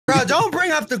Bro, don't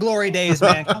bring up the glory days,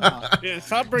 man. Come on. Yeah,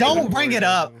 stop bringing Don't bring it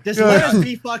up. Just let us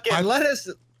be fucking. Let us.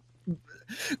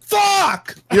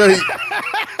 Fuck! Yeah.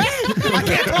 I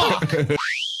can't talk.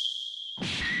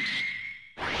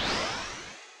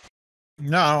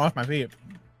 No, I don't wash my feet.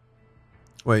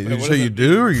 Wait, did you say you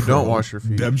do or you don't wash your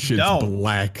feet? Them shit's Don't.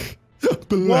 black.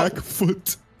 Black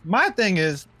foot. My thing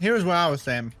is, here's what I was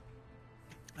saying.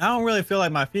 I don't really feel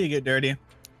like my feet get dirty.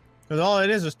 Because all it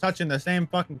is touching the same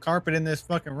fucking carpet in this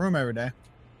fucking room every day.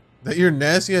 That your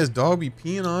nasty ass dog be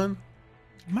peeing on?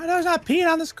 My dog's not peeing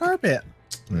on this carpet.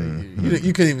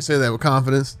 You can't even say that with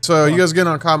confidence. So you guys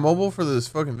getting on COD Mobile for this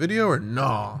fucking video or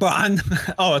no? But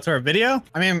oh, it's our video?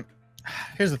 I mean,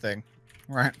 here's the thing.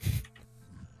 Right.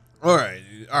 All right,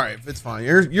 it's fine.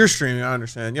 You're streaming, I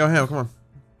understand. Yo, Ham, come on.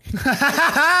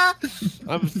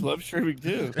 I'm streaming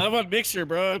too. I'm on Mixer,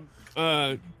 bro.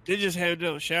 They just handed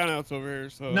out shout outs over here.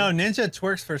 So No, Ninja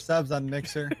twerks for subs on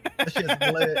Mixer. That shit's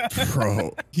lit.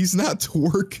 Bro, he's not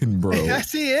twerking, bro.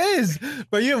 Yes, he is.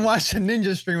 But you haven't watched a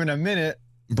Ninja stream in a minute.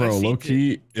 Bro, low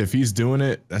key, if he's doing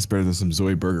it, that's better than some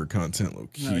Zoe Burger content, low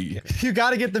key. Okay. You got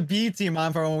to get the B team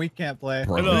on for when we can't play.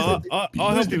 Bro, I'll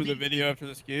help you with the video after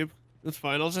this game. That's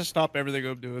fine. I'll just stop everything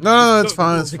I'm doing. No, it's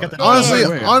fine. It's fine. Honestly,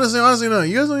 wait. honestly, no.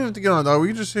 You guys don't even have to get on, dog. We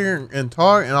can just sit here and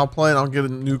talk, and I'll play, and I'll get a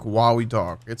nuke while we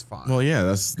talk. It's fine. Well, yeah,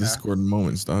 that's Discord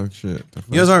moments, dog. Shit.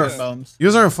 You guys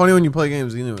aren't funny when you play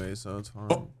games anyway, so it's fine.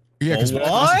 Oh, yeah, because we're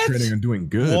What? concentrating on doing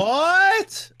good.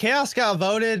 What? Chaos got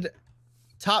voted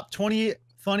top 20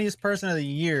 funniest person of the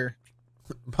year.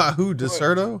 By who?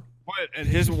 Deserto? What? At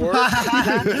his work?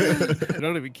 I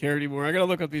don't even care anymore. I gotta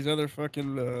look up these other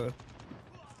fucking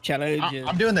challenges.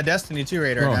 I'm doing the Destiny 2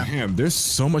 raid right Bro, now. Ham, there's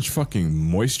so much fucking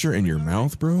moisture in your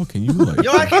mouth, bro. Can you like?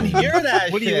 Yo, I can hear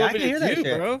that What do shit. you I want can me hear to that do,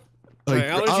 shit. bro? Like, My I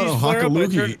don't allergies know, flare up.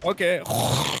 Hakalugi. Okay.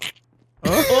 Oh,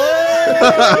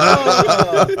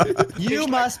 you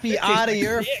must be out of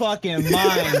your fucking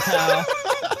mind, pal.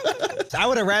 I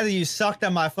would have rather you sucked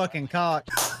on my fucking cock.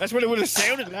 That's what it would have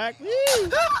sounded like.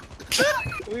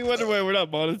 We wonder why we're not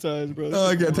monetized, bro. Oh,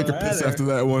 I gotta take a piss after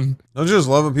that one. Don't you just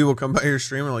love when people come by your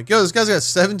stream and like, yo, this guy's got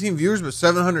 17 viewers but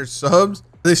 700 subs?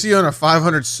 They see you on a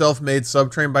 500 self-made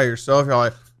sub train by yourself. You're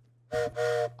like,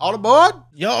 all aboard?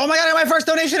 Yo, oh my god, I got my first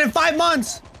donation in 5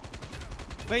 months.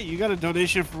 Wait, you got a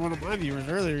donation from one of my viewers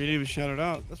earlier. You didn't even shout it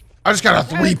out. That's I just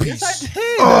got a 3-piece. Yes, I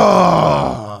did.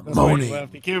 Oh, why you moaning.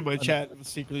 left. He came in my chat and was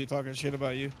secretly talking shit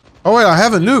about you. Oh wait, I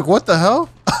have a nuke. What the hell?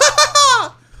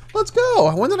 Let's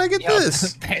go. When did I get Yo,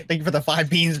 this? Thank you for the 5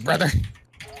 beans, brother.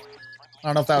 I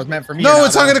don't know if that was meant for me. No,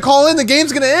 it's not gonna call in. The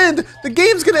game's gonna end. The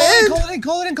game's gonna end. Call it in,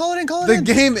 call it in, call it in, call it The in.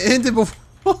 game ended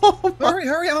before. Hurry,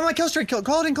 hurry, I'm on my kill streak.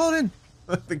 Call it in, call it in.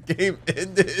 The game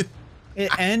ended.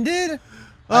 It ended?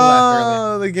 I left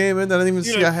early. Oh, the game ended. I didn't even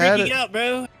see You're I had freaking it. out,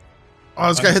 bro. Oh,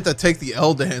 this guy hit the take the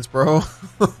L dance, bro.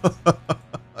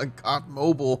 I got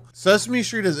mobile. Sesame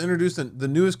Street has introduced the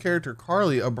newest character,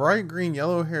 Carly, a bright green,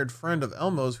 yellow-haired friend of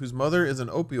Elmo's whose mother is an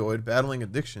opioid battling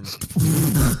addiction.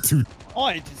 Dude.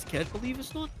 I just can't believe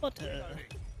it's not butter.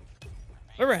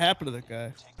 Whatever happened to that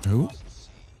guy? Who?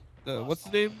 What's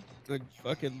the name? The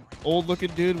fucking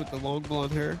old-looking dude with the long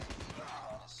blonde hair.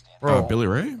 Bro, Billy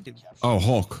Ray? Oh,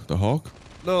 Hulk. The Hulk?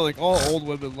 No, like all old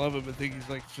women love him and think he's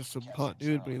like just some hot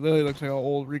dude, but he literally looks like an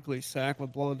old wrinkly sack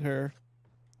with blonde hair.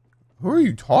 who are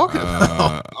you talking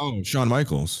about? Oh, Shawn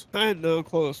Michaels. I know,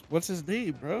 close. What's his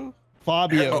name, bro?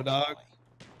 Fabio, Oh. dog.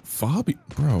 Fabi,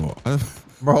 bro.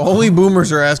 Bro, only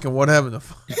boomers are asking what happened to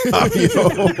Fabio.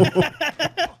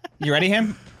 You ready,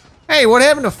 him? Hey, what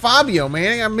happened to Fabio,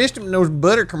 man? I missed him in those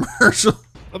butter commercials.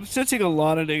 I'm sensing a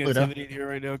lot of negativity in here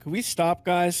right now. Can we stop,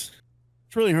 guys?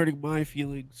 It's really hurting my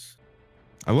feelings.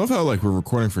 I love how like we're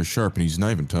recording for Sharp and he's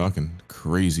not even talking.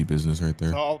 Crazy business right there.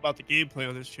 It's all about the gameplay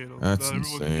on this channel. That's Not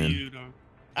everyone can insane. be you, dog.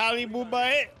 Ali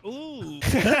Mumbai. Ooh.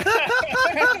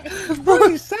 What are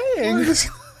you saying?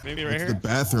 Maybe right It's the here.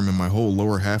 bathroom and my whole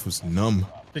lower half was numb.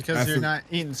 Because you're not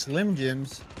eating Slim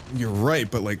Jims. You're right,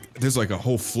 but like there's like a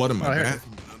whole flood in my Oh, here.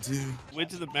 bathroom now, too. Went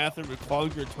to the bathroom and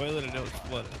clogged your toilet and now it's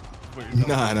flooded.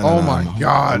 Nah. Oh my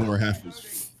God. My lower half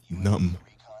was numb.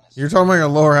 You're talking about your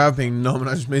lower half being numb, and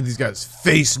I just made these guys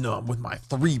face numb with my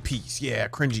 3-piece. Yeah,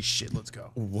 cringy shit. Let's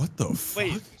go. What the fuck?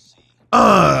 Wait.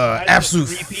 Absolute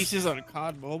 3 pieces on a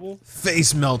COD mobile?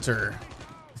 face melter.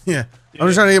 Yeah, I'm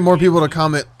just trying to get more people to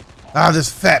comment. Ah, this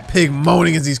fat pig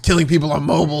moaning as he's killing people on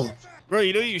mobile. Bro,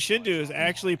 you know what you should do is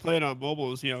actually play it on mobile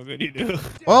and see how good you do.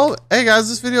 Well, hey guys,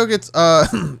 this video gets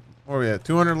what are we at?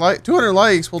 200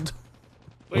 likes. Well,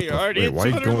 Wait, you're already at why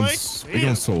you 200 going, likes? why you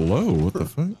going so low? What the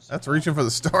fuck? that's reaching for the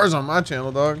stars on my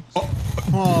channel, dog.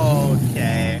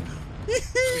 Okay.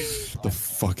 What the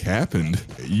fuck happened?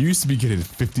 You used to be getting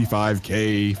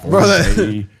 55K, 40K.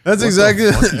 Bro, that's exactly.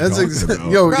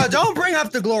 Yo, bro, don't bring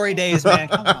up the glory days, man.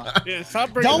 Come on. Yeah,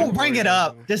 stop Don't bring it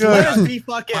up. Just let us be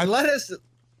fucking. Let us.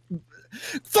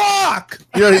 Fuck!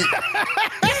 yo,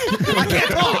 I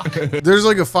can't talk. there's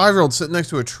like a 5-year-old sitting next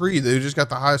to a tree that just got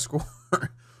the highest score.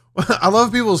 I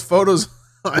love people's photos.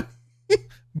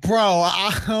 Bro,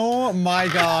 oh my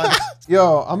god.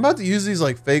 Yo, I'm about to use these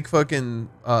like fake fucking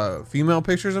female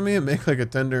pictures of me and make like a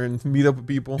Tinder and meet up with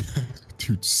people.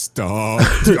 Dude, stop.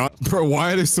 Dude, bro,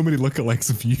 why are there so many lookalikes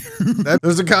of you?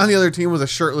 There's a guy on the other team with a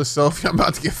shirtless selfie. I'm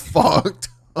about to get fucked.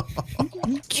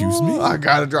 Excuse me? I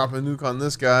gotta drop a nuke on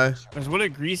this guy. There's one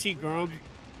at Greasy Grimes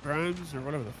or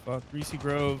whatever the fuck. Greasy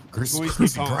Grove. Greasy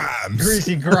Grimes.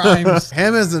 Greasy Grimes.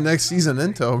 Ham has the next season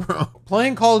intel, bro.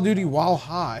 Playing Call of Duty while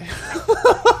high.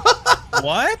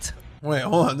 What? Wait,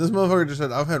 hold on. This motherfucker just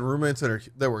said I've had roommates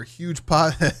that were huge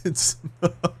potheads.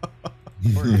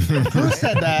 Who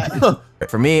said that?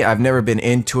 For me, I've never been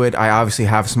into it. I obviously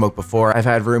have smoked before. I've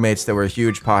had roommates that were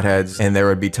huge potheads, and there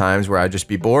would be times where I'd just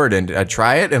be bored and I'd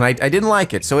try it, and I didn't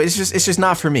like it. So it's just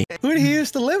not for me. Who did he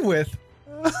used to live with?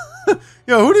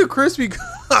 Yo, who did Crispy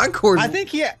Concord? I think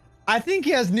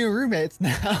he has new roommates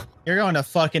now. You're going to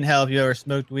fucking hell if you ever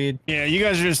smoked weed. Yeah, you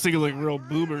guys are just thinking like real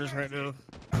boomers right now.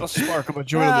 I'll spark up a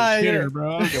joint on the shitter,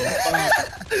 bro. I'll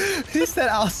go He said,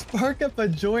 I'll spark up a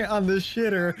joint on the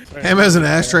shitter. Ham has an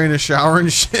ashtray in his shower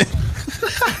and shit.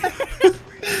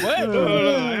 What?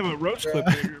 No. I have a roach clip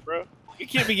here, bro. You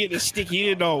can't be getting a sticky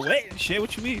in all wet and shit.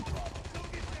 What you mean?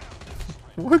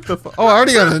 What the fuck? Oh, I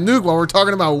already got a nuke while we're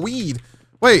talking about weed.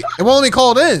 Wait, it won't let me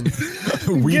call it in.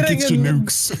 We Getting get a your nuke.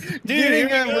 nukes.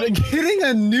 Getting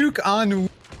a nuke on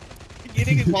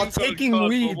while While taking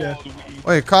weed.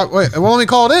 Wait, it won't let me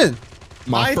call it in.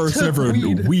 My I first took ever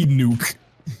weed. weed nuke.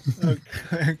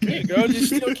 Okay, go just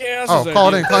steal chaos. Oh,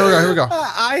 call it in. Here we go.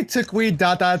 I took weed ...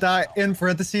 in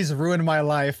parentheses ruined my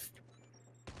life.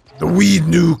 The weed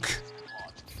nuke.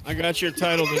 I got your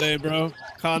title today, bro.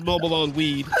 COD Mobile on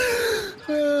weed.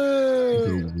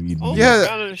 The weed Oh nuke. Yeah, my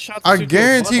God, shot I the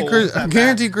guarantee butthole. I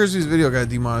guarantee Crispy's video got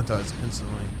demonetized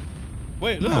instantly.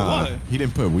 Wait, no, Nah, why? he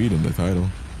didn't put weed in the title.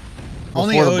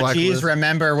 Only Before the OGs blacklist.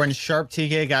 remember when Sharp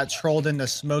TK got trolled into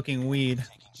smoking weed.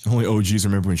 Only OGs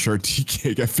remember when Shark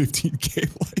TK got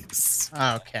 15K likes.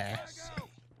 Okay.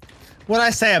 What I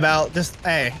say about just,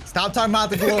 hey, stop talking about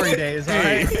the glory days, all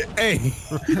right? Hey.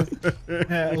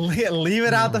 Leave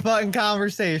it out the fucking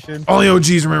conversation. Only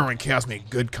OGs remember when Chaos made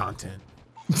good content.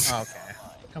 Okay,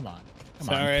 come on.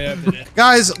 Sorry, after that.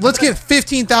 Guys, let's get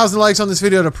 15,000 likes on this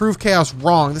video to prove Chaos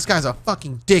wrong. This guy's a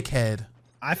fucking dickhead.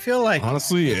 I feel like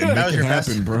Honestly, it was make it your best.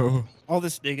 happen, bro. All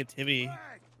this negativity.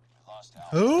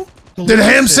 who? Did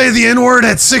Ham say the N-word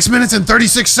at 6 minutes and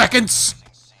 36 seconds?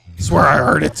 Swear I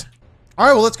heard it. All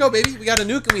right, well, let's go, baby. We got a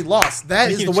nuke and we lost.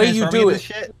 That is the way you do it.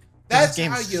 That's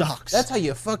game how you. sucks. That's how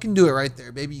you fucking do it right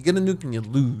there, baby. You get a nuke and you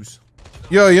lose.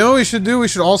 Yo, you know what we should do? We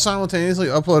should all simultaneously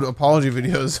upload apology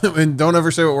videos and don't ever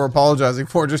say what we're apologizing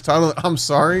for. Just title it "I'm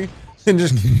sorry" and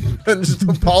just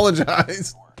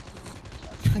apologize.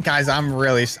 Guys, I'm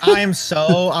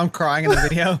crying in the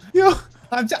video. Yo,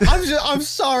 I'm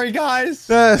sorry, guys.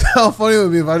 that's how funny it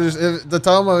would be if the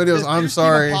title of my video is "I'm Just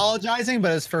sorry" keep apologizing,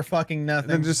 but it's for fucking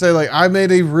nothing. and just say like, "I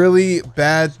made a really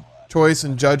bad choice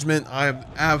and judgment. I am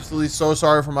absolutely so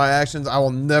sorry for my actions. I will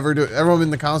never do it." Everyone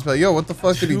in the comments be like, "Yo, what the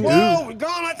fuck did he do?" Whoa,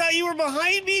 Gone, I thought you were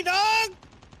behind me, dog.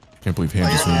 Can't believe Ham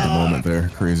just ruined the moment there.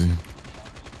 Crazy.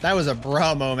 That was a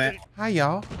bro moment. Hi,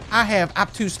 y'all. I have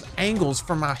obtuse angles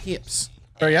for my hips.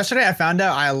 Bro, yesterday I found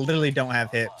out I literally don't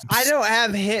have hips. I don't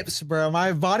have hips, bro.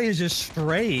 My body is just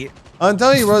straight. I'm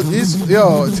telling you, bro.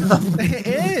 It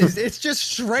is. It's just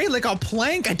straight like a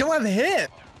plank. I don't have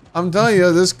hips. I'm telling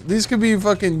you, these could be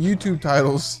fucking YouTube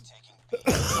titles.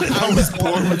 I was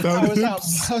born without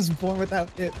hips. I was born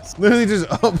without hips. Literally just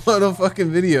upload a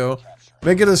fucking video.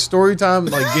 Make it a storytime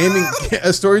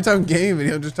gaming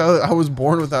video. Just tell it I was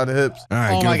born without hips. All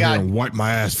right, Oh get my over here God. and wipe my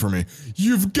ass for me.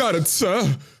 You've got it,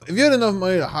 sir. If you had enough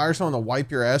money to hire someone to wipe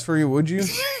your ass for you, would you?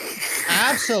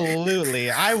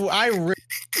 Absolutely.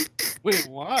 Wait,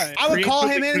 why? I would Create call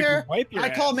him something in so you here. can wipe your I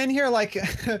call ass. him in here like,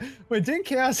 wait, didn't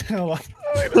Chaos like,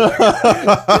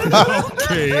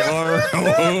 Okay, all right.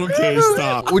 Okay,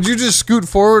 stop. Would you just scoot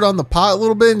forward on the pot a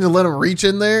little bit and just let him reach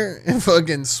in there and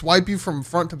fucking swipe you from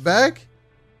front to back?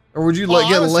 Or would you Oh, I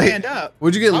get would laid? stand up.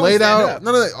 Would you get I would laid stand out? up.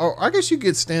 None of that. Or I guess you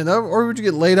could stand up, or would you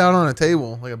get laid out on a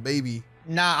table like a baby?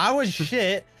 Nah, I would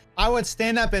shit. I would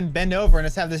stand up and bend over and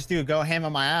just have this dude go ham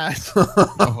on my ass.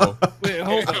 Oh. Wait,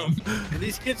 hold on. Are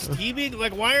these kids teaming?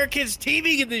 Like, why are kids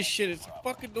teaming in this shit? It's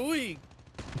fucking annoying.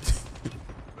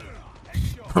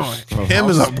 Him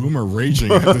is a boomer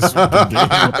raging at this fucking game.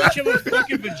 How much of a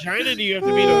fucking vagina do you have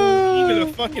to be to even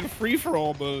a fucking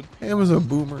free-for-all mode? Him is a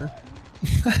boomer.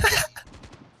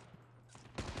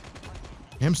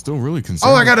 I'm still really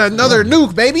concerned. Oh, I got another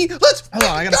nuke, baby. Let's Hold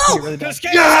on, I gotta go. pee really bad.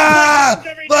 Yeah!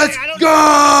 Let's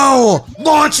go!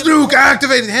 Launch nuke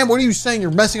activated. Ham, what are you saying? You're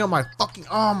messing up my fucking.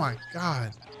 Oh my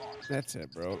god. That's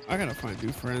it, bro. I gotta find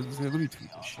new friends. Hey, let me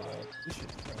tweet this shit out. This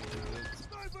shit's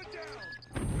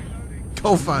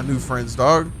Go find new friends,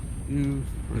 dog. new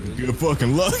friends. Good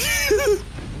fucking luck.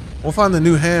 We'll find the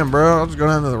new Ham, bro. I'll just go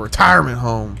down to the retirement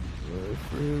home.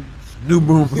 New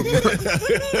boomer.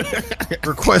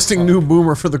 Requesting new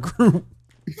boomer for the group.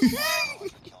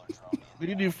 We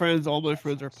need new friends. All my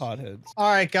friends are potheads.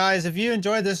 All right, guys, if you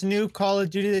enjoyed this new Call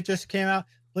of Duty that just came out,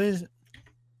 please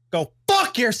go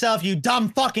fuck yourself, you dumb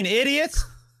fucking idiots.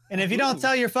 And if you don't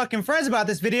tell your fucking friends about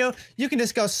this video, you can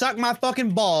just go suck my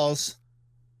fucking balls.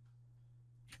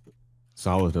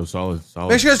 Solid though, solid.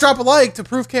 Make sure you guys drop a like to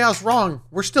prove chaos wrong.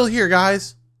 We're still here,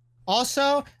 guys.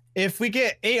 Also, if we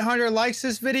get 800 likes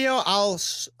this video, I'll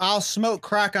smoke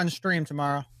crack on stream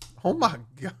tomorrow. Oh my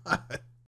god.